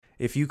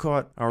If you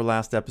caught our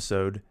last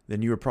episode,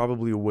 then you are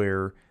probably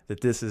aware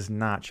that this is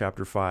not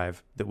Chapter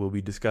 5 that we'll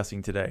be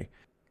discussing today.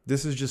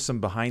 This is just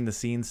some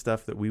behind-the-scenes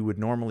stuff that we would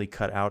normally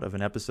cut out of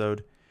an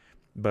episode,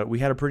 but we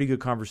had a pretty good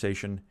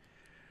conversation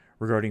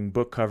regarding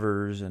book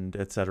covers and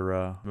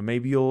etc.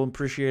 Maybe you'll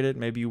appreciate it,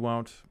 maybe you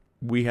won't.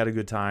 We had a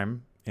good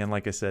time, and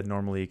like I said,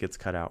 normally it gets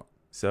cut out.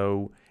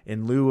 So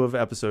in lieu of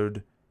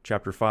episode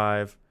Chapter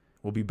 5,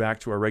 we'll be back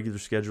to our regular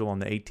schedule on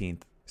the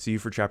 18th. See you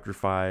for Chapter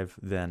 5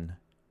 then.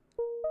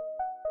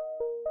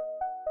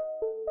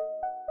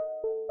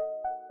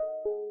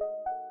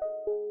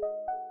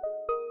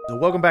 So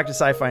welcome back to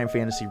Sci-Fi and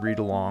Fantasy Read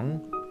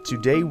Along.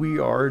 Today we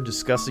are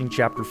discussing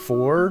Chapter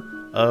 4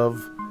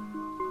 of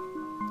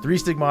Three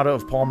Stigmata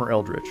of Palmer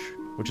Eldritch,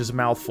 which is a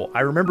mouthful. I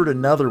remembered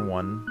another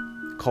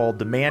one called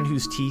The Man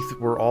Whose Teeth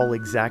Were All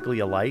Exactly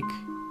Alike.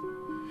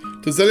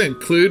 Does that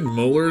include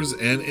molars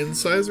and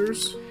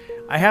incisors?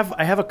 I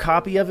have a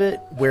copy of it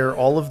where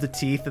all of the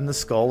teeth in the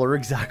skull are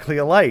exactly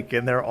alike,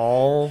 and they're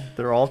all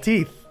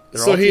teeth.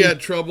 So he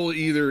had trouble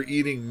either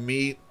eating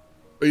meat.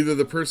 Either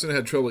the person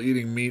had trouble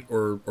eating meat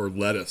or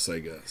lettuce, I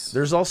guess.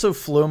 There's also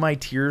Flow My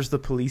Tears, the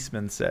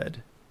Policeman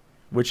Said,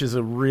 which is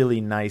a really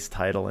nice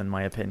title in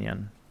my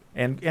opinion.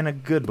 And a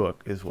good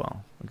book as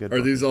well. Are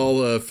these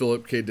all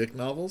Philip K. Dick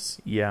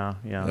novels? Yeah.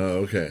 Oh,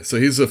 okay. So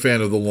he's a fan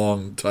of the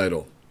long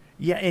title.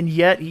 Yeah, and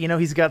yet,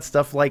 he's got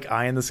stuff like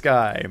Eye in the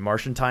Sky,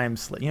 Martian Time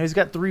Slip. He's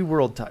got 3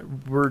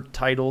 word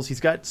titles. He's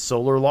got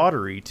Solar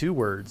Lottery, 2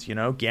 words.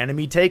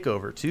 Ganymede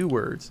Takeover, 2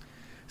 words.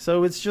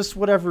 So it's just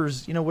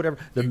whatever's, whatever.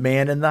 The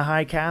Man in the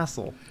High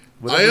Castle.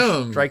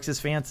 Whatever strikes his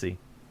fancy.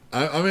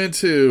 I'm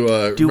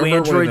into... Do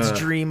Androids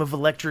Dream of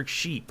Electric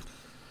Sheep?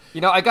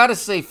 I gotta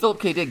say,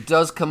 Philip K. Dick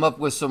does come up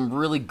with some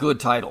really good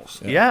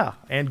titles. Yeah,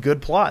 and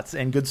good plots,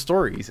 and good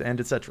stories, and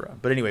etc.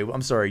 But anyway,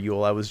 I'm sorry,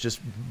 Yule. I was just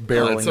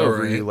barreling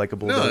over you like a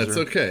bulldozer. No, it's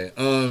okay.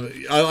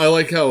 I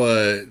like how,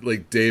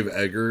 like Dave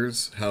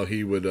Eggers, how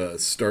he would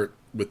start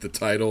with the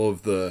title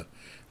of the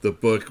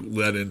book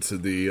led into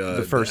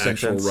the first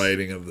actual sentence.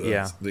 Writing of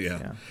the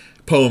Yeah.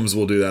 Poems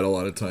will do that a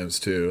lot of times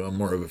too. I'm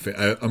more of a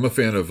fan. I'm a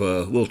fan of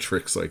little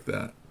tricks like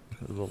that.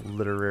 Little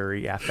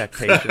literary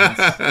affectations.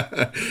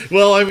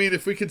 Well, I mean,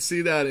 if we could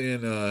see that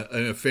in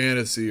a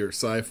fantasy or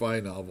sci-fi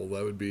novel,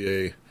 that would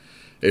be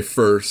a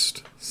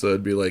first. So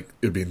it'd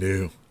be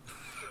new.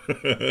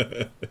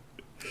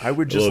 I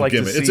would just like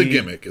gimmick. to see it's a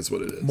gimmick, is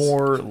what it is.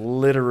 More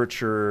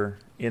literature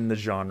in the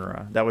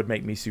genre. That would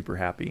make me super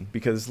happy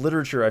because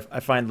literature, I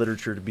find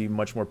literature to be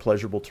much more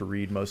pleasurable to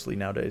read mostly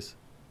nowadays.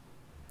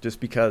 Just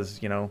because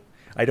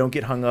I don't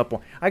get hung up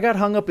on. I got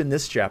hung up in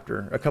this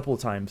chapter a couple of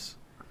times.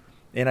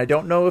 And I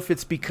don't know if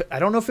I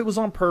don't know if it was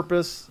on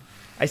purpose.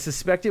 I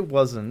suspect it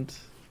wasn't,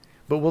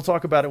 but we'll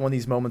talk about it when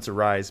these moments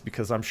arise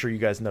because I'm sure you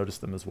guys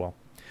noticed them as well.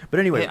 But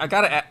anyway, hey, I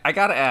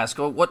gotta ask,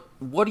 what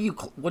do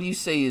you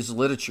say is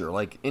literature?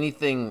 Like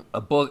anything,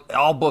 a book,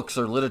 all books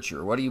are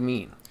literature. What do you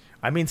mean?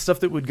 I mean stuff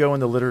that would go in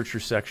the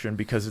literature section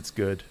because it's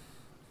good.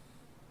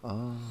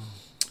 Oh.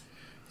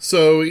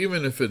 So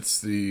even if it's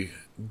the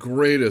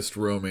greatest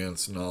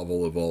romance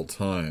novel of all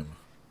time.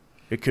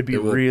 It could be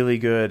really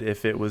good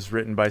if it was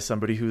written by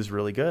somebody who's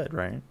really good,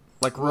 right?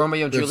 Like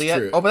Romeo and Juliet?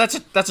 True. Oh,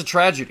 but that's a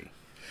tragedy.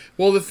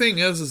 Well, the thing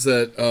is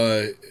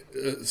that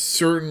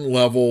certain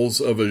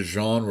levels of a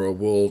genre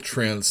will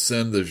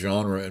transcend the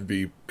genre and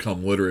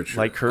become literature.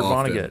 Like Kurt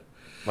often. Vonnegut,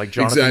 like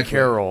Jonathan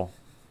Carroll.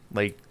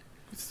 Like,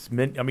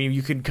 I mean,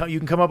 you can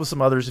come up with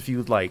some others if you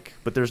would like,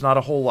 but there's not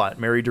a whole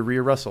lot. Mary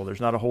Doria Russell. There's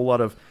not a whole lot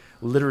of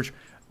literature.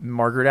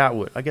 Margaret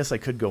Atwood. I guess I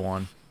could go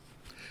on.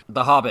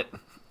 The Hobbit.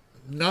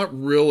 Not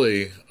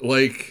really.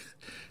 Like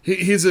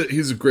he's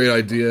a great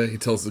idea. He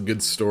tells a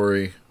good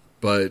story,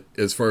 but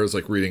as far as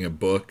like reading a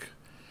book,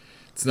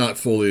 it's not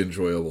fully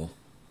enjoyable,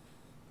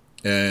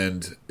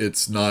 and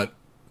it's not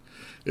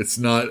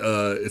so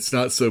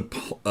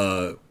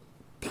I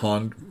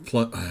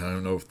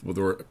don't know if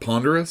the word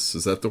ponderous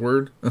is that the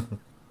word.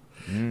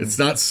 It's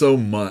not so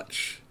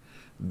much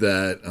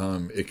that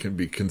it can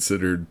be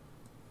considered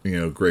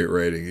great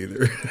writing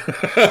either.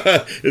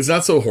 It's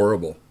not so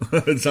horrible.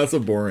 It's not so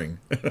boring.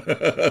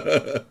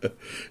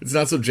 It's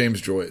not so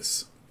James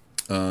Joyce.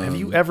 Have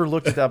you ever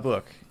looked at that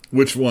book?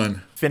 Which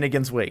one?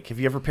 Finnegan's Wake. Have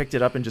you ever picked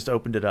it up and just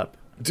opened it up?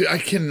 Dude, I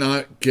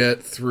cannot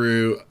get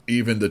through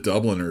even the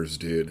Dubliners,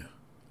 dude.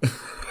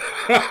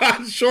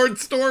 Short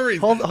stories.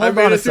 Hold I on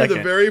made a it through second.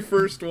 the very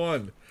first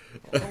one.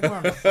 Hold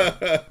on a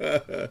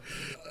second.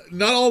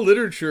 Not all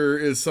literature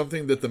is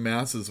something that the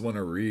masses want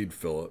to read,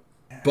 Philip.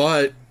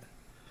 But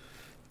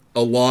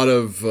a lot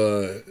of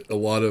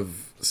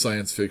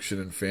science fiction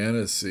and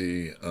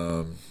fantasy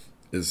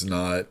is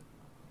not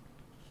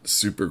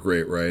super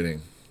great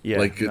writing. Yeah,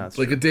 like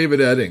a David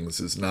Eddings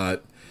is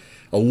not.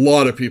 A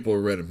lot of people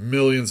have read him.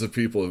 Millions of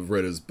people have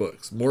read his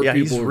books. More people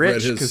he's have rich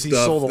read his because stuff he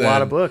sold a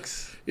lot of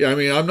books. Yeah, I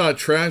mean, I'm not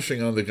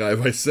trashing on the guy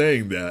by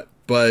saying that,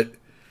 but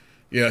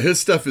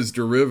his stuff is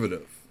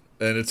derivative,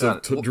 and it's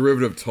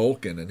derivative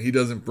Tolkien, and he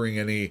doesn't bring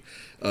any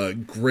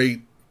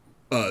great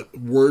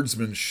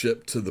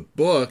wordsmanship to the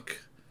book.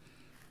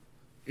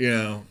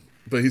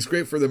 But he's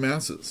great for the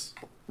masses.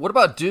 What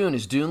about Dune?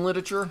 Is Dune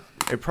literature?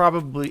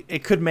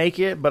 It could make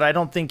it, but I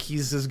don't think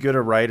he's as good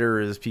a writer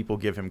as people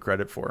give him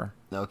credit for.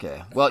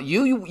 Okay. Well,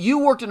 you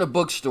worked in a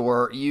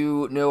bookstore.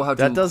 You know how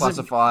to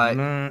classify.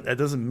 That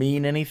doesn't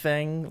mean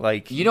anything.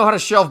 Like, you know how to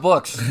shelve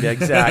books. Yeah,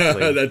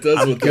 exactly. That does.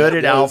 I'm good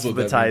at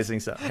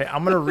alphabetizing stuff. Hey,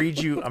 I'm gonna read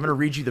you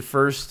the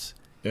first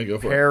go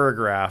for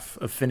paragraph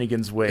of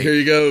Finnegan's Wake. Here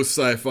you go,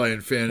 sci-fi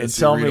and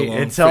fantasy.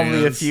 And tell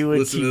me if you would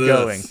Listen keep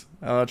going.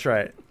 I'll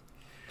try it.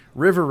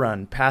 River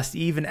run past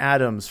even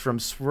Adams, from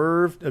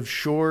swerve of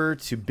shore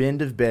to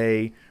bend of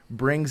bay,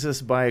 brings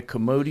us by a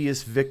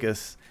commodious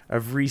vicus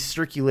of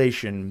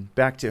recirculation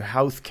back to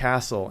Howth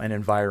Castle and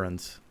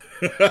environs.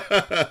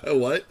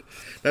 What?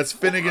 That's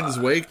Finnegan's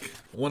Wake,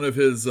 one of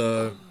his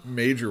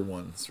major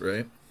ones,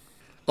 right?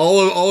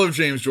 All of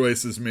James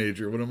Joyce is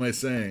major. What am I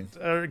saying?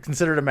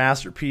 Considered a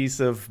masterpiece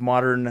of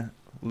modern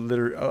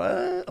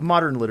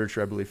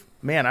literature, I believe.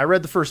 Man, I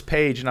read the first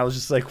page and I was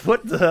just like,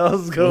 "What the hell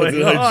is going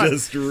on?" What did I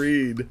just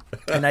read?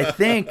 And I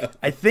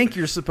think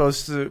you're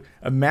supposed to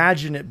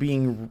imagine it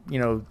being,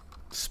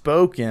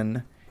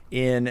 spoken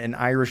in an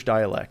Irish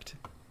dialect,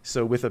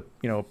 so with a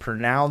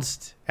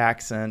pronounced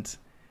accent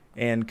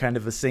and kind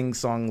of a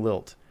sing-song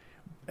lilt.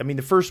 I mean,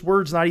 the first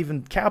word's not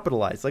even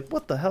capitalized. Like,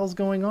 what the hell's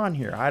going on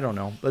here? I don't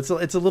know. It's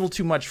a little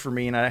too much for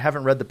me, and I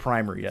haven't read the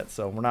primer yet,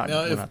 so we're not.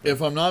 Now,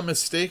 if I'm not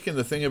mistaken,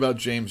 the thing about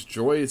James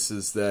Joyce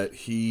is that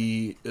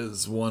he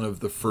is one of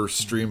the first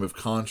stream of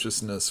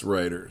consciousness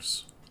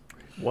writers.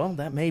 Well,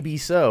 that may be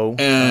so.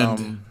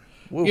 And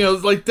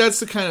like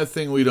that's the kind of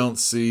thing we don't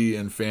see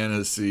in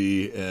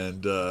fantasy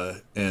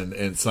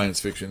and science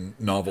fiction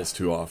novels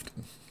too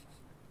often.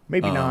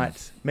 Maybe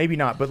not.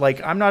 But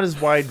like, I'm not as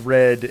wide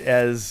read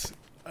as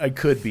I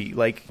could be.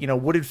 Like,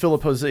 what did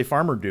Philip Jose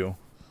Farmer do?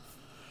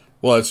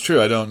 Well, it's true.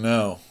 I don't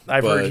know.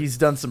 I've heard he's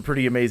done some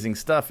pretty amazing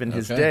stuff in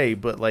his day,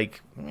 but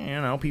like,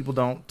 people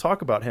don't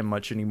talk about him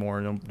much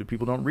anymore.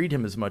 People don't read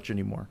him as much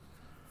anymore.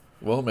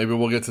 Well, maybe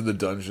we'll get to the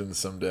Dungeons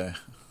someday.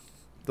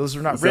 Those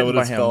are not written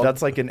by him. Called?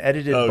 That's like an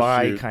edited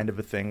by kind of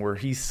a thing where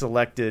he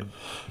selected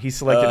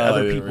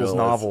other people's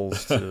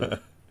novels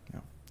to.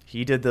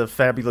 He did the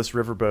Fabulous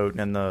Riverboat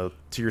and the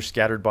To Your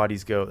Scattered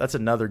Bodies Go. That's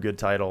another good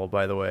title,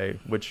 by the way.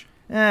 Which,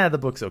 the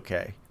book's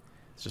okay.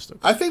 It's just okay.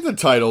 I think the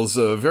title's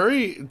a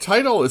very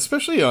title,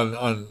 especially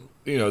on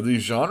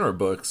these genre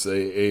books,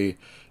 a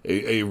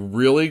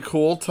really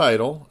cool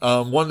title.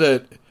 One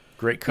that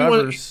great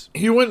covers.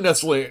 He wouldn't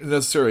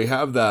necessarily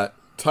have that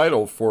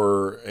title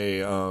for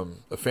a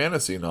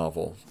fantasy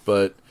novel,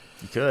 but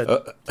you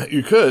could.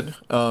 You could.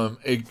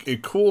 A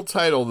cool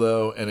title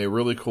though, and a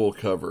really cool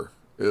cover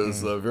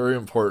is very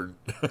important.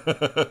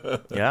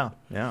 Yeah.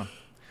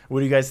 What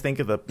do you guys think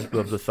of the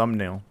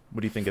thumbnail?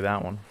 What do you think of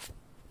that one?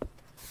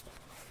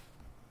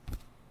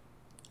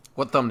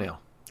 What thumbnail?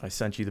 I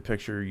sent you the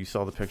picture. You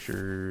saw the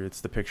picture.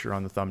 It's the picture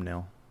on the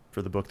thumbnail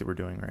for the book that we're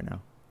doing right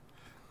now.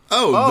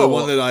 Oh, the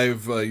one that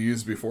I've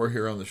used before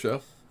here on the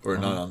show, or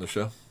not on the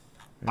show.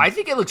 I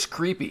think it looks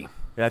creepy.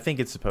 Yeah, I think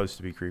it's supposed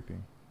to be creepy.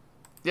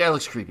 Yeah, it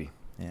looks creepy.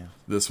 Yeah,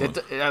 this one.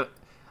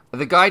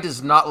 The guy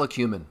does not look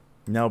human.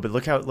 No, but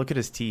look at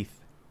his teeth.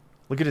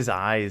 Look at his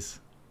eyes.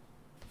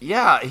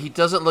 Yeah, he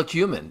doesn't look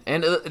human,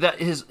 and that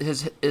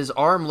his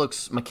arm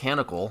looks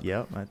mechanical.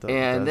 Yep, I thought.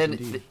 And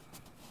then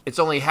it's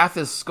only half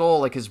his skull.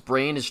 Like his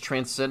brain is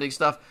transcending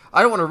stuff.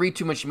 I don't want to read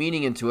too much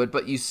meaning into it,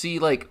 but you see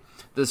like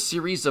the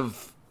series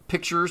of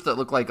pictures that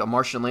look like a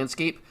Martian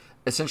landscape,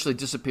 essentially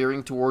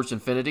disappearing towards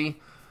infinity.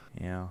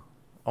 Yeah,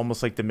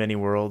 almost like the many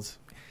worlds.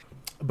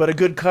 But a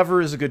good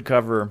cover is a good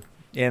cover,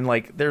 and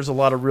like there's a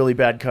lot of really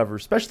bad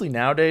covers, especially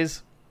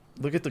nowadays.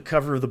 Look at the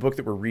cover of the book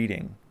that we're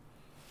reading.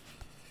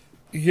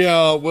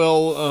 Yeah,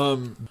 well,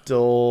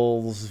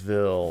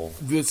 Dullsville.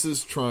 This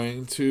is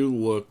trying to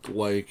look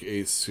like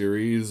a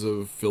series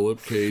of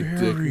Philip K.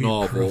 Dick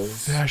novels.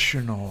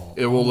 Professional.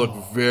 It will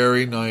look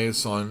very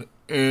nice on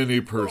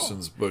any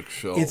person's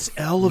bookshelf. It's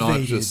elevated.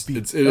 Not just,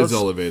 it is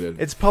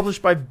elevated. It's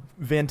published by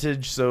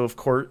Vintage, so of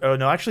course. Oh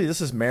no, actually, this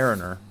is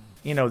Mariner.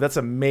 That's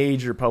a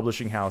major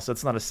publishing house.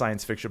 That's not a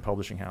science fiction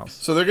publishing house.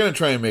 So they're going to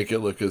try and make it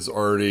look as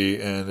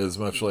arty and as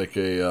much like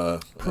a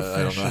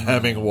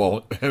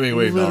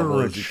Hemingway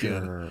novel as you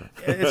can.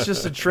 It's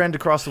just a trend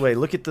across the way.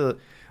 Look at that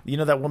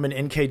woman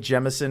N.K.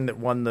 Jemisin that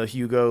won the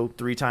Hugo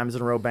 3 times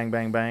in a row. Bang,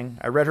 bang, bang.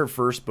 I read her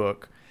first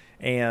book,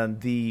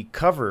 and the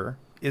cover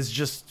is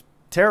just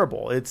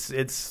terrible.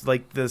 It's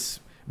like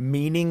this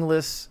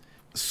meaningless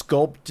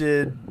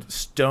sculpted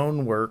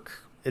stonework.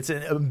 It's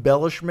an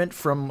embellishment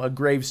from a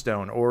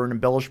gravestone or an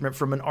embellishment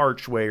from an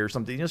archway or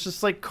something. It's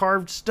just like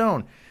carved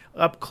stone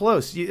up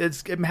close.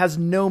 It has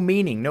no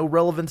meaning, no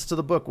relevance to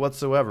the book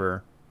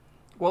whatsoever.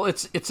 Well,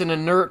 it's an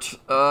inert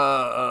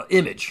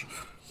image.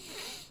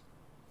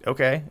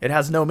 Okay, it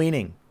has no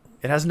meaning.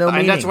 It has no meaning.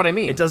 And that's what I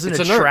mean. It doesn't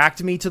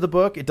attract me to the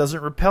book. It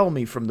doesn't repel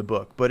me from the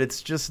book. But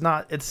it's just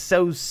not. It's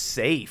so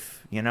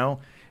safe,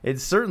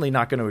 It's certainly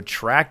not going to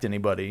attract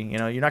anybody.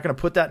 You're not going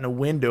to put that in a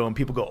window and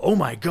people go, "Oh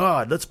my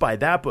God, let's buy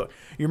that book."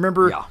 You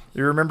remember? Yeah.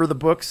 You remember the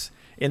books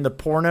in the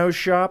porno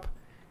shop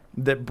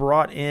that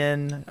brought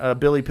in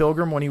Billy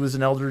Pilgrim when he was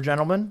an elder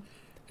gentleman?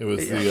 It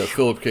was the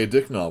Philip K.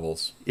 Dick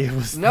novels. It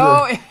was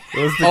No, it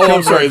was the Oh,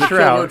 I'm sorry, Trout. the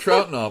Trout.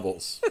 Trout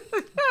novels.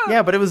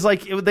 Yeah, but it was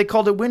like they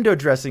called it window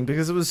dressing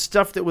because it was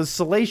stuff that was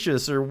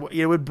salacious or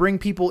it would bring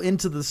people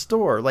into the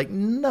store. Like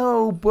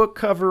no book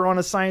cover on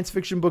a science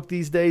fiction book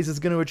these days is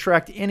going to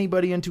attract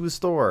anybody into a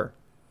store.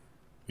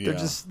 Yeah.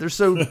 They're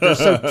so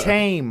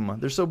tame.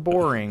 They're so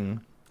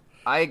boring.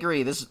 I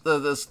agree.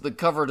 The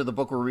cover to the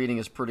book we're reading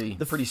is pretty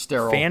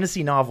sterile.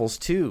 Fantasy novels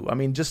too. I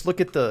mean, just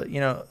look at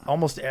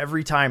almost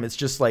every time it's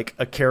just like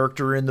a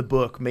character in the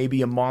book,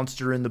 maybe a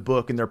monster in the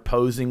book, and they're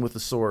posing with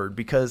a sword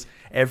because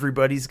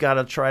everybody's got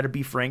to try to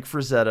be Frank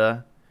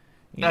Frazetta.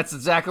 That's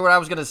exactly what I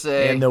was going to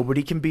say. And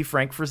nobody can be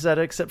Frank Frazetta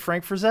except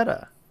Frank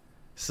Frazetta.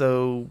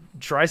 So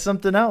try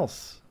something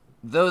else.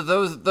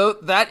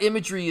 That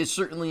imagery has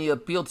certainly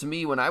appealed to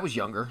me when I was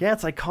younger. Yeah,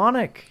 it's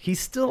iconic.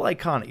 He's still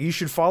iconic. You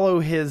should follow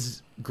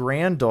his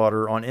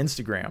granddaughter on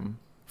Instagram,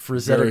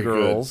 Frazetta Very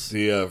Girls. good.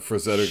 The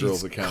Frazetta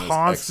Girls account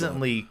is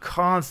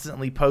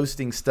constantly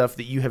posting stuff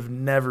that you have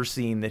never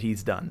seen that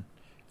he's done.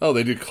 Oh,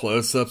 they do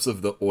close-ups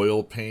of the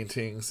oil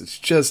paintings. It's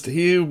just, now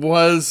he's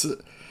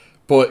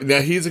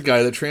a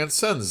guy that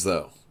transcends,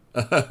 though.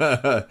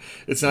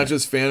 It's not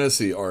just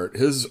fantasy art.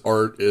 His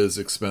art is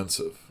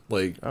expensive.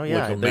 Like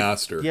a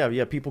master.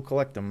 Yeah, people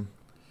collect them.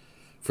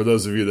 For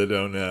those of you that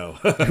don't know.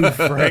 Who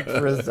Frank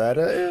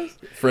Frazetta is?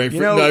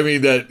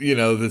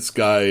 This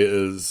guy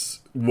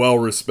is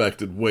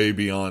well-respected way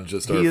beyond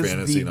just our fantasy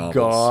novels. He is the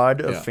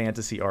god of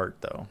fantasy art,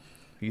 though.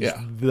 He's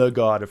the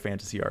god of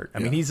fantasy art. I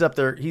mean, he's up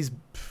there. He's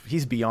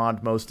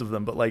beyond most of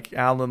them, but like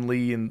Alan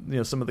Lee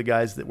and some of the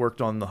guys that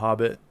worked on The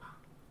Hobbit,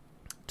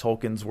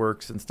 Tolkien's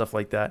works and stuff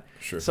like that.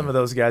 Sure. Some of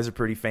those guys are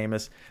pretty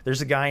famous.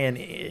 There's a guy in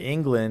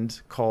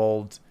England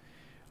called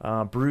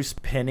Bruce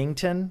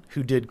Pennington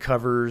who did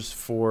covers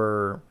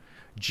for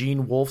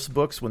Gene Wolfe's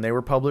books when they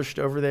were published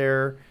over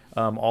there.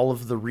 All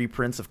of the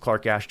reprints of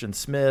Clark Ashton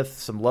Smith,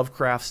 some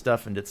Lovecraft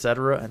stuff, and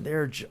etc. And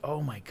they're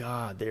oh my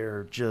god,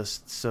 they're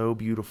just so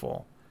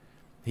beautiful.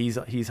 He's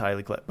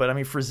highly collected. But I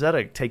mean,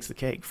 Frazetta takes the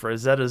cake.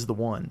 Frazetta is the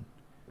one.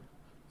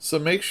 So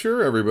make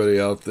sure, everybody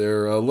out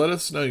there, let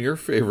us know your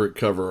favorite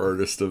cover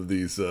artist of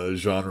these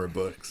genre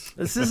books.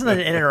 This isn't an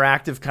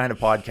interactive kind of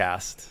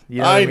podcast.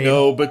 You know I what I mean?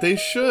 know, but they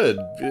should.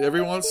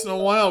 Every once in a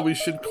while, we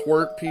should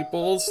court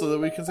people so that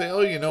we can say,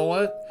 oh, you know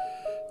what?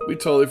 We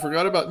totally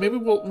forgot about.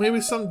 Maybe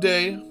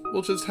someday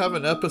we'll just have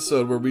an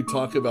episode where we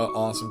talk about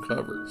awesome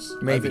covers.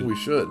 Maybe. I think we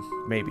should.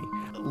 Maybe.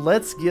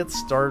 Let's get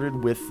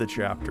started with the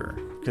chapter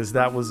because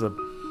that was a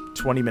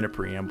 20-minute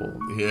preamble.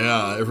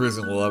 Yeah, everybody's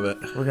gonna love it.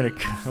 We're gonna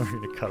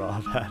cut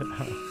all that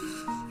out.